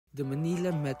The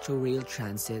Manila Metro Rail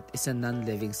Transit is a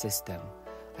non-living system,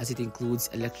 as it includes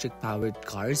electric-powered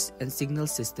cars and signal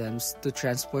systems to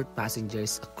transport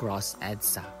passengers across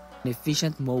EDSA. An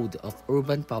efficient mode of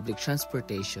urban public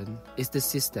transportation is the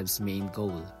system's main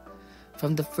goal.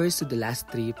 From the first to the last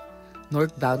trip,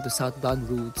 northbound to southbound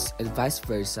routes and vice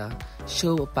versa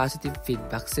show a positive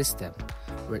feedback system,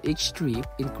 where each trip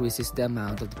increases the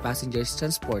amount of the passengers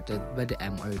transported by the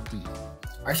MRT.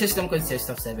 Our system consists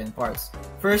of 7 parts.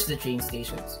 First, the train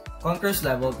stations. Concourse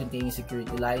level containing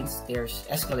security lines, stairs,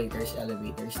 escalators,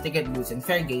 elevators, ticket booths, and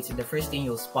fare gates are the first thing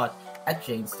you'll spot at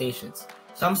train stations.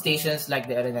 Some stations, like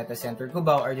the Araneta Center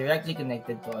Cubao, are directly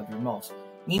connected to other malls.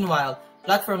 Meanwhile,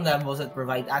 platform levels that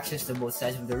provide access to both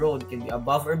sides of the road can be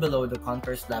above or below the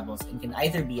concourse levels and can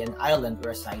either be an island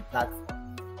or a side platform.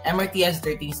 MRT has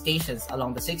 13 stations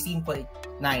along the 16.9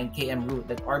 km route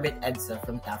that orbit EDSA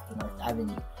from Taft to North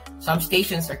Avenue. Some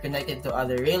stations are connected to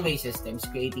other railway systems,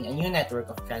 creating a new network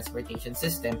of transportation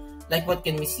system like what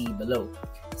can we see below.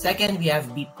 Second, we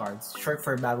have beep cards, short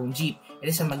for Bagong Jeep. It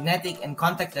is a magnetic and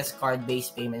contactless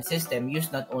card-based payment system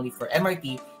used not only for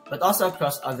MRT but also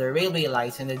across other railway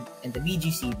lines and the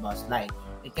BGC bus line.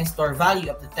 It can store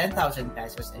value up to 10,000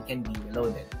 pesos and can be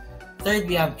reloaded. Third,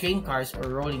 we have train cars or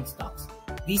rolling stocks.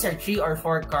 These are 3 or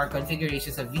 4 car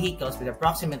configurations of vehicles with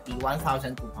approximately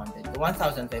 1,200 to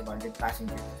 1,500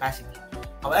 passenger capacity.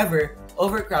 However,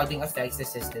 overcrowding affects the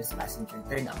system's passenger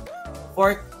turnout.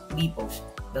 Fourth, depots.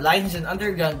 The line is an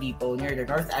underground depot near the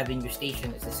North Avenue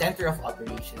station as a center of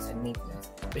operations and maintenance,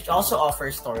 which also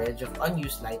offers storage of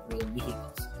unused light rail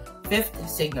vehicles. Fifth,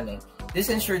 signaling. This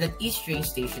ensures that each train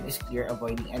station is clear,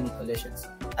 avoiding any collisions.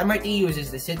 MRT uses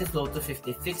the City Flow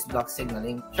 250 fixed block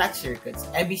signaling, track circuits,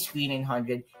 EBI Screen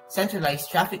 900,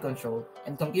 centralized traffic control,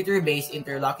 and computer-based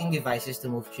interlocking devices to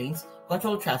move trains,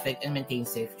 control traffic, and maintain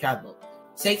safe travel.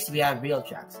 6. We have rail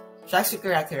tracks. Tracks are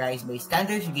characterized by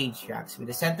standard gauge tracks with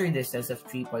a center distance of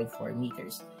 3.4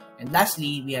 meters. And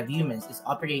lastly, we have humans as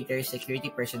operators, security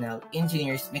personnel,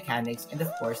 engineers, mechanics, and of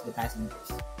course, the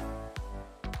passengers.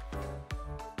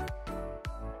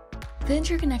 The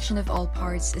interconnection of all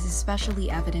parts is especially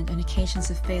evident on occasions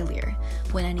of failure.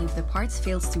 When any of the parts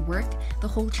fails to work, the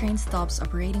whole train stops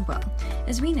operating well.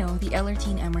 As we know, the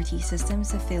LRT and MRT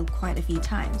systems have failed quite a few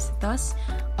times. Thus,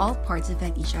 all parts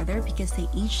affect each other because they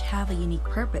each have a unique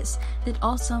purpose that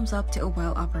all sums up to a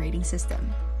well-operating system.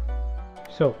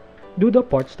 So, do the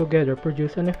parts together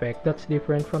produce an effect that's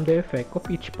different from the effect of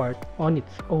each part on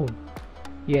its own?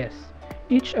 Yes.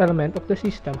 Each element of the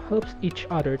system helps each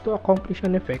other to accomplish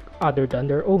an effect other than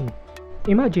their own.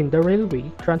 Imagine the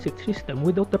railway transit system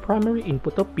without the primary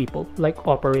input of people like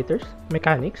operators,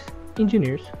 mechanics,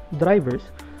 engineers, drivers,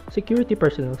 security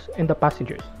personnel, and the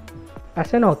passengers.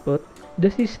 As an output,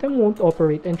 the system won't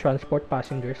operate and transport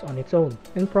passengers on its own,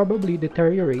 and probably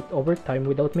deteriorate over time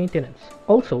without maintenance.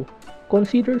 Also,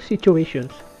 consider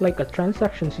situations like a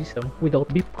transaction system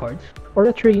without beep cards, or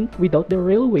a train without the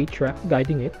railway track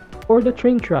guiding it, or the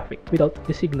train traffic without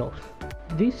the signals.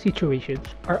 These situations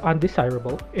are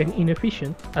undesirable and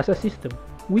inefficient as a system.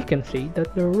 We can say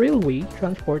that the railway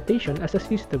transportation as a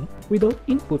system without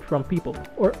input from people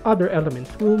or other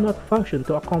elements will not function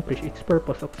to accomplish its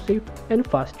purpose of safe and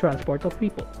fast transport of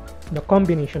people. The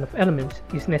combination of elements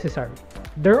is necessary.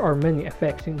 There are many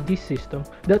effects in this system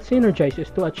that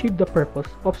synergizes to achieve the purpose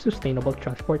of sustainable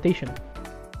transportation.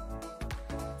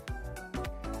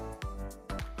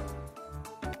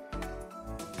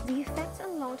 The effects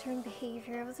on long-term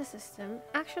behavior of the system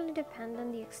actually depend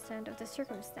on the extent of the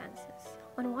circumstances.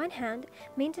 On one hand,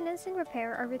 maintenance and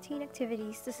repair are routine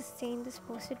activities to sustain the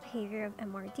supposed behavior of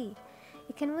MRT.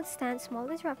 It can withstand small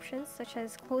interruptions such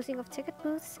as closing of ticket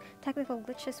booths, technical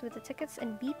glitches with the tickets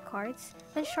and beep cards,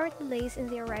 and short delays in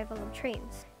the arrival of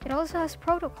trains. It also has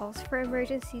protocols for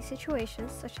emergency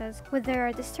situations such as when there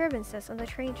are disturbances on the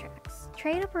train tracks.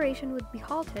 Train operation would be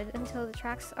halted until the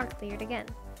tracks are cleared again.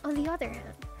 On the other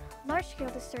hand, large-scale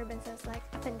disturbances like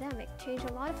a pandemic change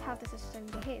a lot of how the system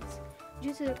behaves.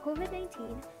 Due to the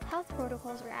COVID-19, health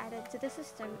protocols were added to the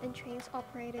system and trains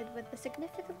operated with a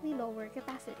significantly lower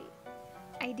capacity.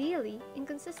 Ideally,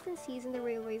 inconsistencies in the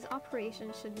railway's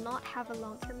operation should not have a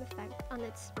long-term effect on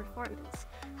its performance.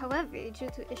 However, due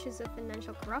to issues of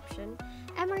financial corruption,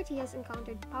 MRT has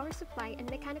encountered power supply and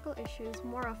mechanical issues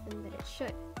more often than it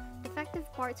should.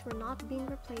 Defective parts were not being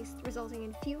replaced, resulting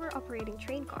in fewer operating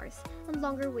train cars and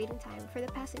longer waiting time for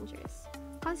the passengers.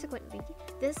 Consequently,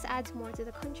 this adds more to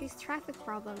the country's traffic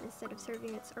problem instead of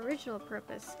serving its original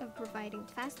purpose of providing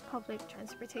fast public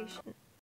transportation.